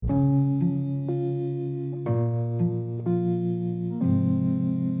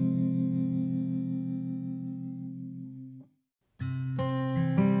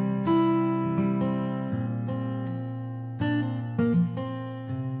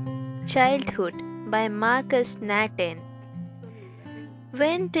Childhood by Marcus Natten.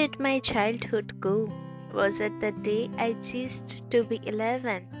 When did my childhood go? Was it the day I ceased to be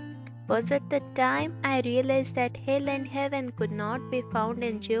 11? Was it the time I realized that hell and heaven could not be found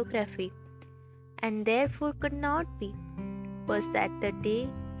in geography, and therefore could not be? Was that the day?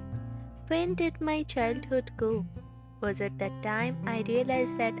 When did my childhood go? Was it the time I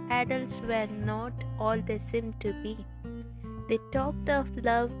realized that adults were not all they seemed to be? They talked of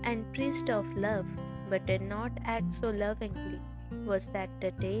love and preached of love, but did not act so lovingly. Was that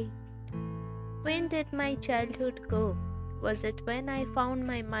the day? When did my childhood go? Was it when I found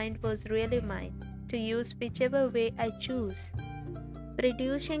my mind was really mine, to use whichever way I choose,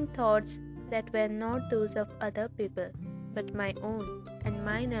 producing thoughts that were not those of other people, but my own and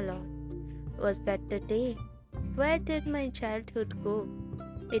mine alone? Was that the day? Where did my childhood go?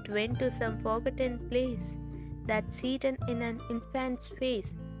 It went to some forgotten place that's hidden in an infant's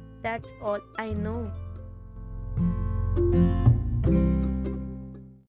face. That's all I know.